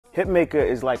Hitmaker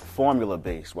is like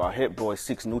formula-based, while Hitboy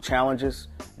seeks new challenges,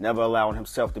 never allowing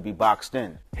himself to be boxed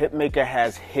in. Hitmaker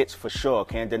has hits for sure,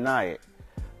 can't deny it,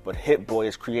 but Hitboy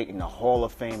is creating a Hall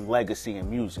of Fame legacy in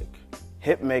music.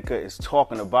 Hitmaker is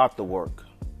talking about the work,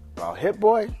 while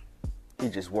Hitboy,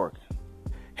 he's just working.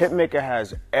 Hitmaker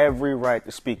has every right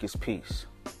to speak his piece,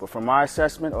 but from my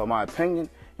assessment or my opinion,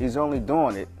 he's only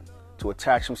doing it to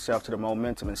attach himself to the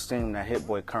momentum and steam that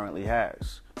Hitboy currently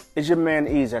has. It's your man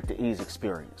Eeze at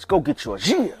TheEezeExperience. Go get yours,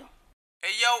 yeah!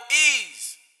 Hey yo,